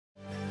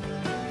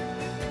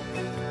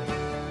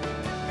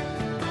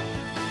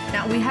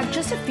Now, we have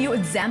just a few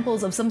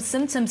examples of some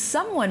symptoms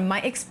someone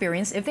might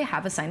experience if they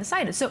have a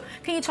sinusitis. So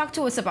can you talk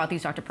to us about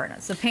these, Dr.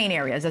 Pernas, the pain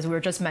areas, as we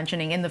were just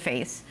mentioning, in the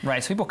face?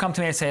 Right, so people come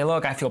to me and say,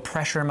 look, I feel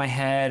pressure in my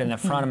head, in the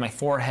front of my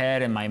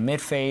forehead, and my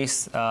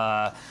mid-face.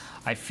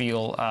 I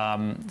feel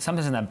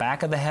sometimes in the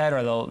back of the head,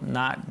 or they'll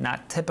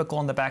not typical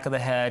in the back of the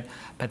head,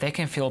 but they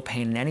can feel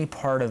pain in any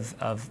part of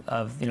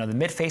the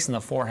mid-face and the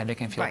forehead. They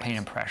can feel pain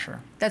and pressure.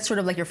 That's sort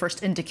of like your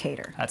first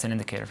indicator. That's an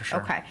indicator for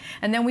sure. Okay,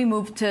 and then we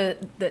move to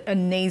the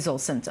nasal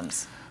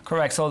symptoms.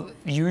 Correct. So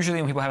usually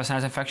when people have a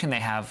sinus infection, they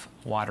have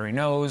watery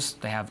nose,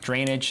 they have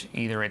drainage,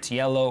 either it's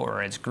yellow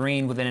or it's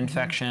green with an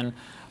infection.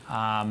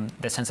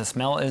 The sense of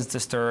smell is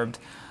disturbed.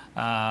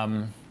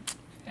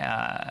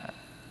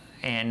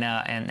 And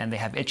they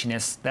have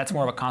itchiness. That's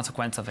more of a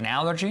consequence of an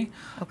allergy,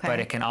 but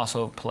it can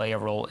also play a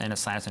role in a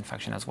sinus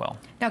infection as well.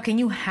 Now, can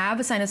you have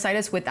a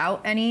sinusitis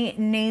without any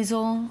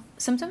nasal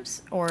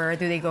symptoms, or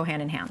do they go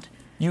hand in hand?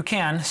 You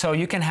can. So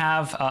you can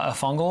have a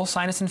fungal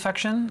sinus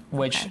infection,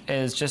 which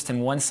is just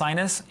in one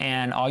sinus,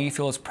 and all you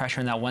feel is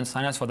pressure in that one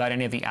sinus without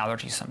any of the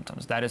allergy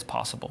symptoms. That is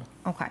possible.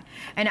 Okay.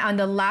 And on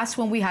the last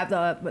one, we have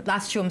the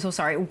last two, I'm so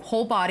sorry,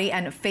 whole body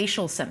and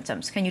facial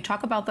symptoms. Can you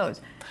talk about those?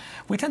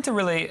 We tend to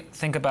really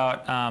think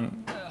about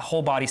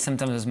whole body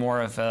symptoms as more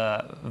of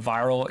a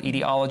viral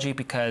etiology,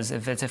 because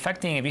if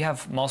you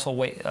have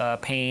muscle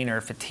pain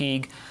or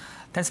fatigue,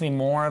 tends to be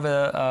more of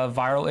a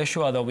viral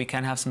issue, although we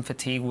can have some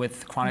fatigue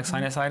with chronic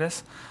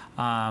sinusitis.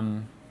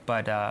 And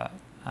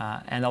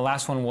the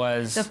last one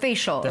was the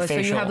facial. So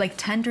you have like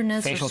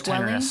tenderness or swelling? Facial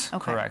tenderness,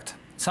 correct.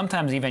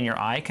 Sometimes even your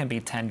eye can be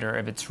tender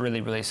if it's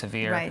really, really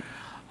severe. Right.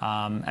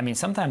 I mean,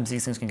 sometimes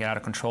these things can get out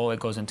of control. It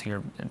goes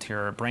into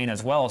your brain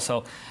as well.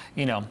 So,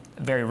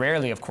 very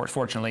rarely, of course,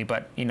 fortunately,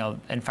 but,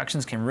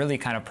 infections can really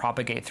kind of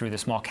propagate through the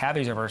small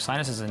cavities of our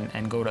sinuses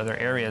and go to other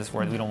areas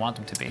where we don't want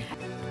them to be.